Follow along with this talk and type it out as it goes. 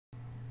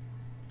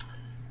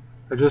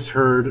I just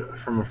heard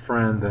from a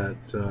friend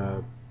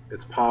that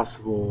it's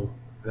possible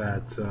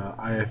that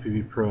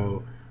IFBB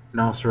pro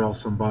Nasser El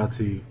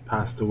Sonbaty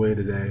passed away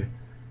today,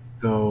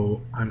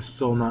 though I'm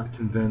still not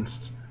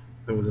convinced.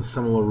 There was a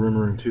similar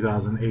rumor in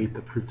 2008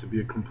 that proved to be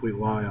a complete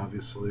lie,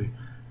 obviously.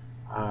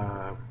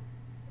 Uh,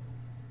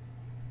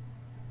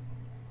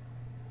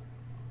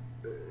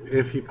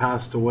 if he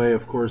passed away,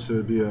 of course, it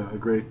would be a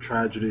great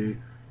tragedy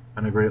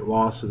and a great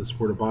loss for the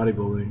sport of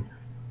bodybuilding.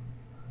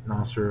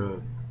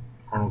 Nasser,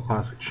 Arnold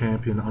Classic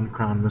champion,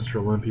 uncrowned Mr.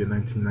 Olympia in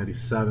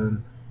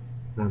 1997,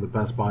 one of the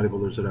best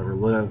bodybuilders that ever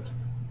lived,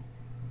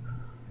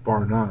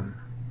 bar none.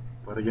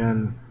 But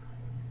again,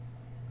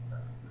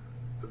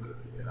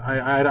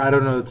 I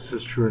don't know if this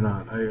is true or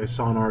not. I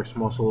saw in RX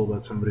Muscle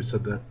that somebody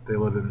said that they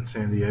live in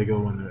San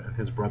Diego, and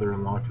his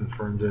brother-in-law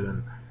confirmed it,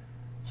 and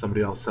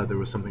somebody else said there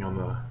was something on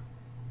the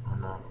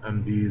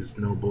MD's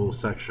No Bull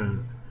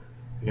section.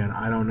 Again,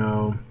 I don't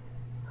know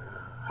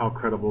how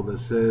credible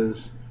this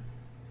is,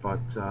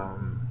 but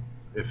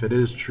if it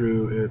is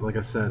true, like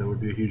I said, it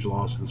would be a huge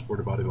loss to the sport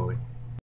of bodybuilding.